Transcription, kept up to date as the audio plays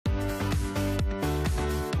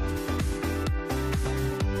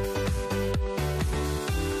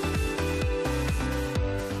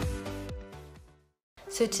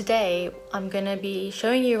So today I'm gonna be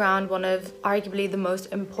showing you around one of arguably the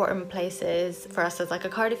most important places for us as like a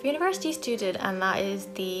Cardiff University student, and that is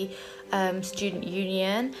the Student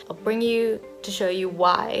Union. I'll bring you to show you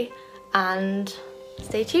why, and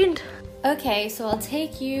stay tuned. Okay, so I'll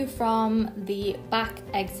take you from the back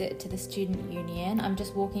exit to the Student Union. I'm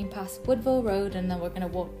just walking past Woodville Road and then we're gonna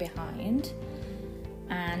walk behind.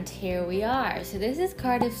 And here we are. So this is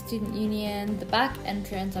Cardiff Student Union, the back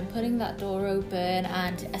entrance. I'm putting that door open,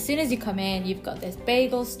 and as soon as you come in, you've got this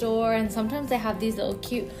bagel store, and sometimes they have these little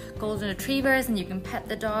cute golden retrievers and you can pet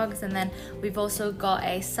the dogs. And then we've also got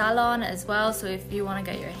a salon as well, so if you want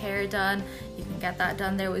to get your hair done, you can get that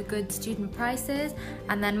done there with good student prices.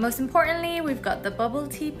 And then most importantly, we've got the bubble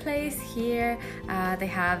tea place here. They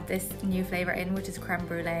have this new flavor in, which is creme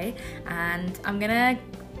brulee, and I'm gonna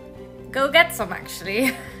go get some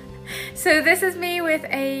actually. So this is me with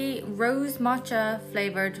a rose matcha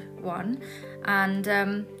flavored one, and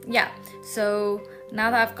yeah, so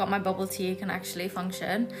now that I've got my bubble tea, it can actually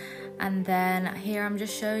function. And then here I'm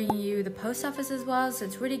just showing you the post office as well, so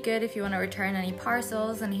it's really good if you want to return any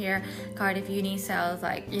parcels. And here Cardiff Uni sells,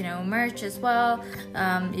 like, you know, merch as well.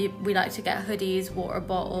 We like to get hoodies, water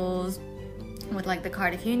bottles with like the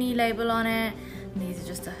Cardiff Uni label on it, and these are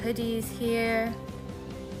just the hoodies here.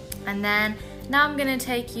 And then now I'm gonna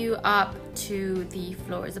take you up to the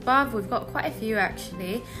floors above. We've got quite a few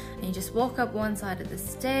actually, and you just walk up one side of the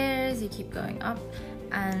stairs, you keep going up,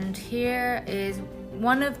 and here is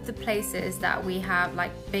one of the places that we have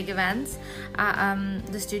like big events at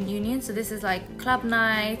the Student Union. So this is like club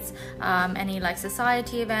nights, any like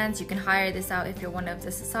society events. You can hire this out if you're one of the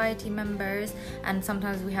society members, and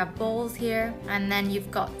sometimes we have balls here. And then you've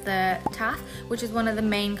got the TAF, which is one of the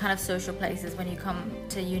main kind of social places when you come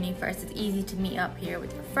to uni first. It's easy to meet up here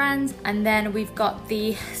with your friends. And then we've got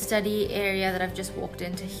the study area that I've just walked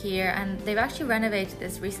into here, and they've actually renovated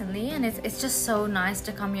this recently, and it's just so nice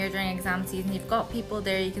to come here during exam season. You've got people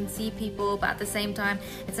there, you can see people, but at the same time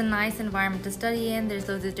it's a nice environment to study in. There's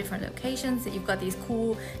loads of different locations, so you've got these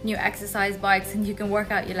cool new exercise bikes and you can work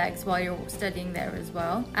out your legs while you're studying there as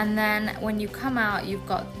well. And then when you come out, you've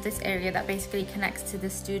got this area that basically connects to the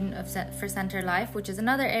Student for Centre Life, which is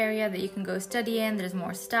another area that you can go study in. There's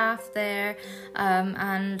more staff there,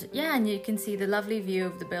 and yeah, and you can see the lovely view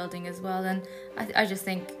of the building as well. And I just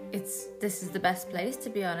think this is the best place, to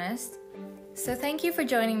be honest. So thank you for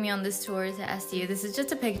joining me on this tour to SU. This is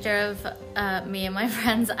just a picture of me and my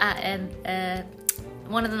friends at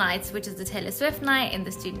one of the nights, which is the Taylor Swift night in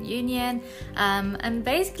the Student Union. And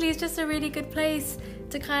basically it's just a really good place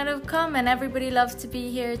to kind of come, and everybody loves to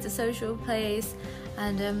be here. It's a social place,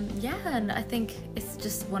 and yeah, and I think it's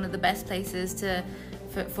just one of the best places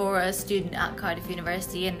for a student at Cardiff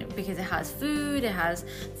University, and because it has food, it has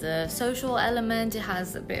the social element, it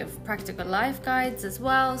has a bit of practical life guides as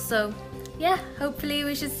well. So yeah, hopefully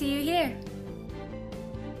we should see you here.